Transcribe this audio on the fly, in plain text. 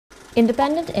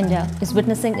Independent India is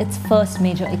witnessing its first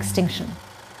major extinction.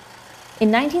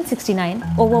 In 1969,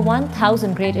 over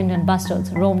 1,000 great Indian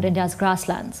bustards roamed India's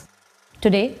grasslands.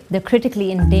 Today, they're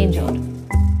critically endangered.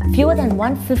 Fewer than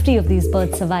 150 of these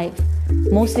birds survive,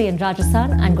 mostly in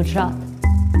Rajasthan and Gujarat.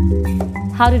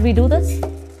 How did we do this?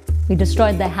 We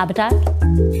destroyed their habitat,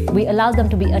 we allowed them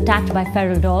to be attacked by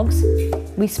feral dogs,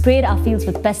 we sprayed our fields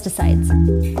with pesticides,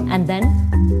 and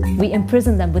then we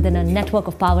imprisoned them within a network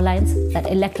of power lines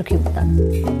that electrocute them.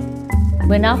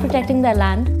 We're now protecting their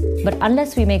land, but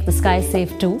unless we make the skies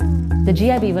safe too, the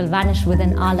GIB will vanish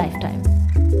within our lifetime.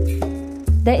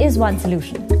 There is one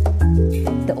solution.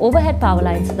 The overhead power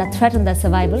lines that threaten their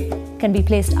survival can be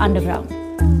placed underground.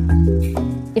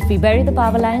 If we bury the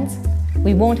power lines,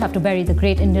 we won't have to bury the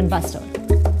great Indian bustard.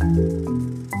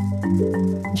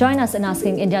 Join us in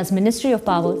asking India's Ministry of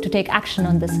Power to take action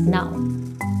on this now.